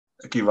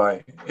Aqui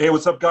vai. Hey,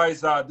 what's up,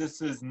 guys?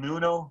 This is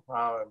Nuno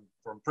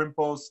from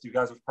Primpost. You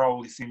guys have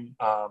probably seen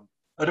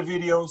other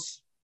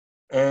videos.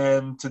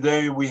 And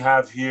today we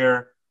have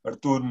here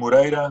Artur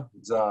Moreira.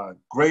 He's a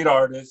great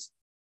artist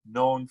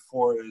known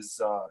for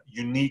his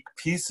unique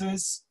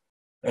pieces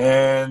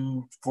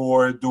and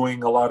for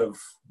doing a lot of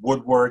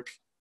woodwork,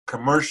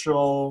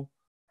 commercial,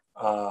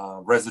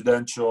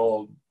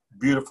 residential,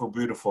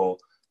 beautiful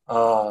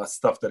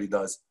stuff that he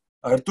does.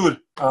 Artur,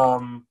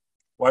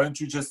 why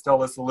don't you just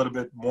tell us a little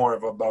bit more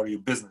about your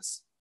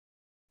business?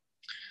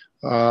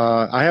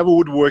 I have a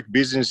woodwork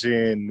business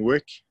in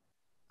Newark,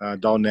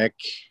 Down Neck,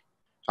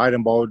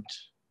 Heidenbald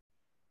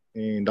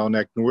in Down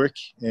Neck, Newark.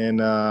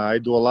 And I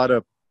do a lot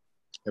of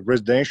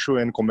residential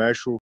and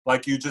commercial.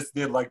 Like you just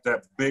did like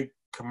that big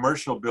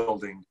commercial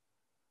building,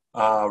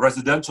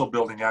 residential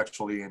building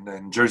actually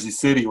in Jersey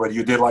City, where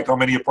you did like how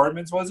many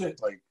apartments was it?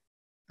 Like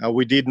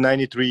we did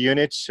 93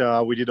 units.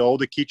 We did all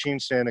the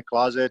kitchens and the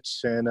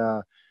closets and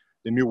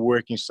the new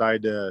work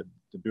inside the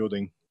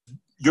building.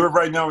 You're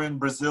right now in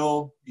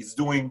Brazil. He's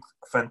doing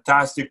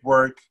fantastic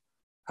work,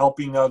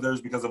 helping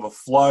others because of a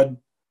flood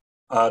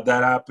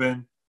that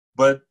happened.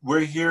 But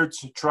we're here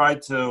to try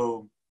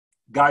to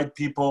guide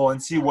people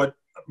and see what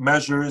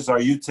measures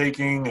are you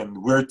taking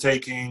and we're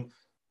taking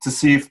to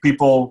see if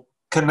people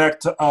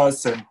connect to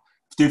us and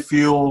if they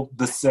feel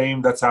the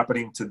same that's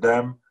happening to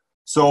them.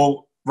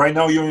 So right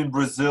now you're in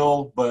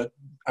Brazil, but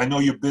I know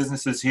your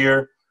business is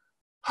here.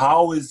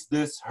 How is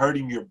this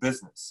hurting your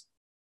business?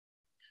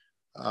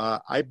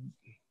 I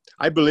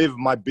believe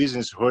my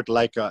business hurt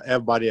like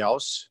everybody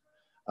else,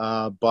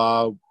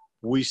 but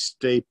we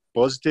stay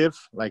positive,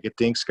 like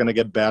things gonna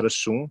get better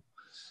soon.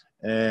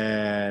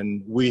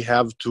 And we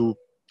have to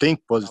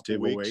think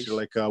positive ways.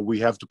 Like we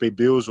have to pay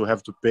bills, we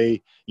have to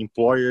pay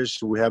employers,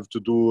 we have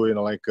to do,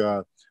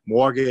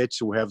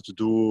 mortgage, we have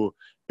to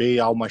pay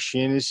our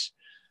machines.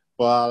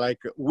 But like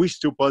we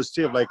still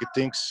positive, like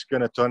things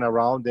gonna turn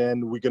around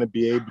and we're gonna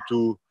be able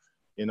to,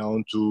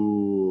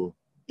 to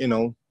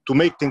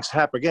make things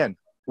happen again.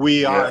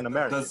 We are in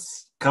America.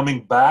 Does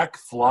coming back,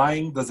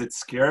 flying, does it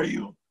scare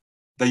you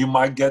that you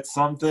might get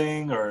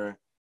something or?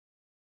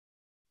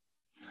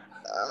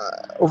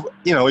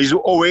 It's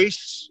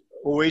always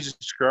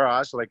scare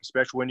us, like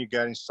especially when you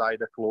get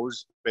inside a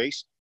closed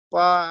space.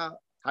 But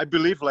I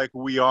believe like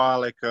we are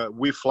like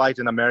we fly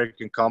in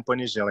American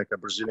companies and like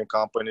Brazilian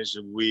companies.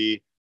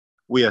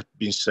 We have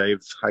been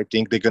saved. I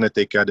think they're gonna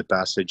take care of the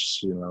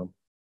passage.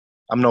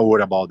 I'm not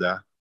worried about that.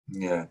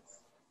 Yeah,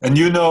 and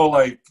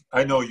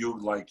I know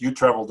you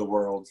travel the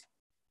world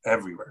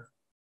everywhere,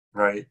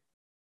 right?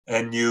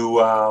 And you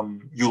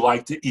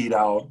like to eat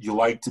out. You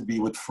like to be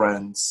with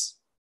friends.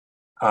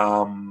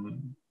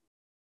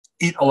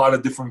 Eat a lot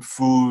of different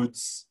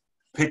foods,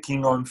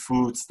 picking on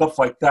food, stuff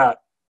like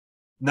that.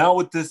 Now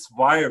with this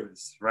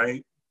virus,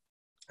 right?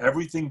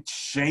 Everything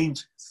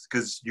changes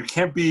because you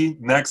can't be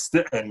next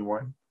to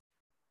anyone.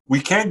 We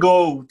can't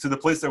go to the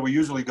place that we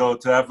usually go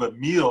to have a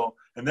meal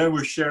and then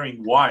we're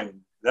sharing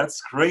wine.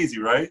 That's crazy,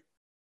 right?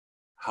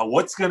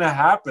 What's going to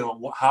happen?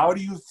 How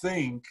do you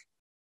think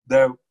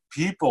that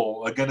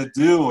people are going to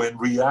do and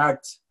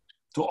react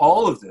to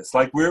all of this?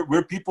 Like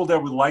we're people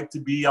that would like to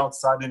be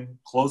outside and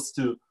close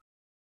to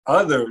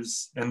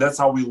others, and that's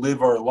how we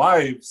live our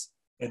lives.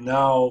 And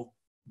now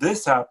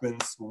this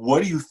happens.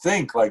 What do you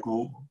think? Like,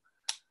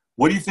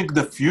 what do you think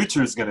the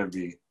future is going to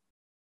be?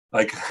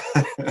 Like,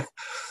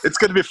 it's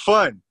going to be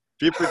fun.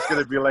 People, it's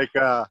going to be like,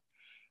 I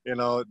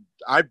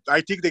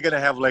think they're going to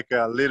have like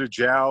a little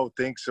gel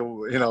thing.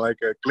 So,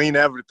 clean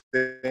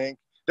everything.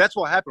 That's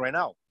what happened right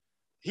now.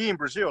 Here in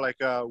Brazil,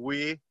 like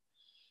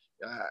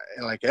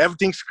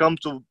everything's come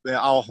to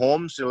our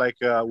homes. Like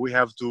we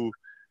have to,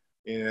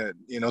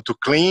 to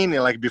clean.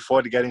 And like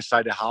before they get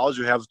inside the house,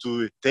 you have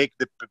to take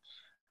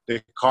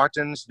the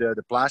cartons,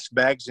 the plastic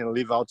bags, and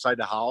leave outside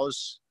the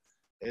house.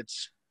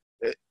 It's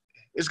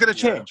going to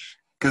change.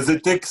 Because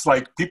it takes,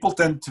 like, people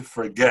tend to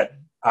forget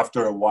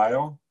after a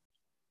while.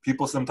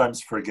 People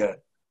sometimes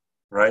forget,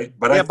 right?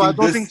 But I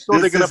don't think so.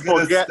 They're going to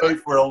forget stay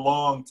for a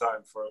long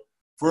time,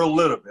 for a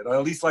little bit,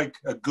 at least like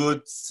a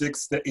good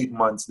 6 to 8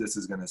 months. This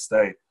is going to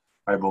stay,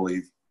 I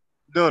believe.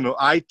 No,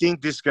 I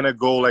think this is going to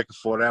go like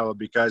forever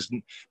because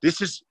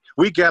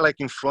we get like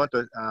in front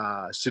of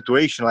a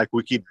situation like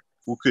we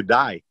could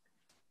die.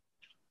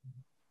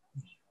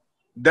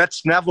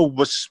 That's never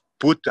was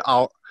put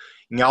out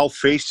in our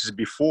faces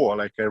before.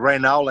 Like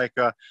right now,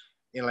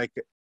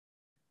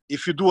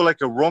 if you do like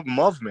a wrong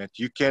movement,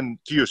 you can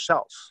kill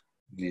yourself.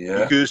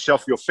 Yeah. You kill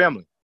yourself, your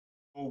family.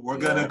 We're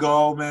going to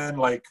go, man.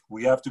 Like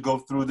we have to go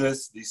through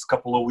these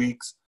couple of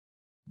weeks.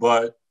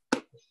 But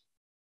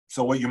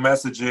so what your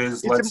message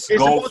is, let's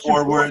go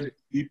forward,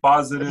 be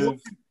positive.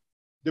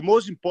 The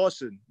most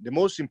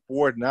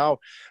important now,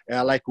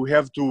 like we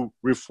have to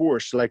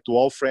reinforce, like to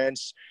all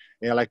friends,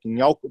 and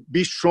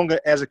be stronger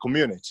as a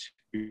community,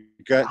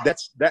 because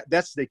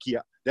that's the key.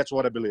 That's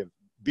what I believe.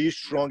 Be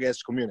strong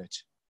as community.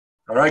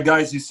 All right,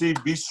 guys. You see,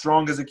 be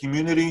strong as a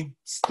community.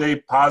 Stay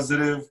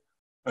positive.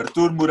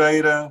 Artur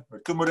Moreira,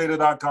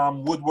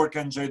 ArturMoreira.com,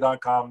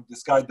 WoodworkNJ.com.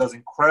 This guy does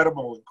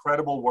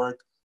incredible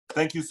work.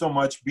 Thank you so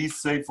much. Be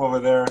safe over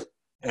there.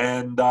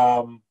 And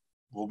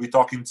we'll be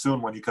talking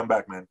soon when you come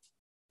back, man.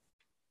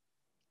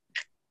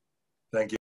 Thank you.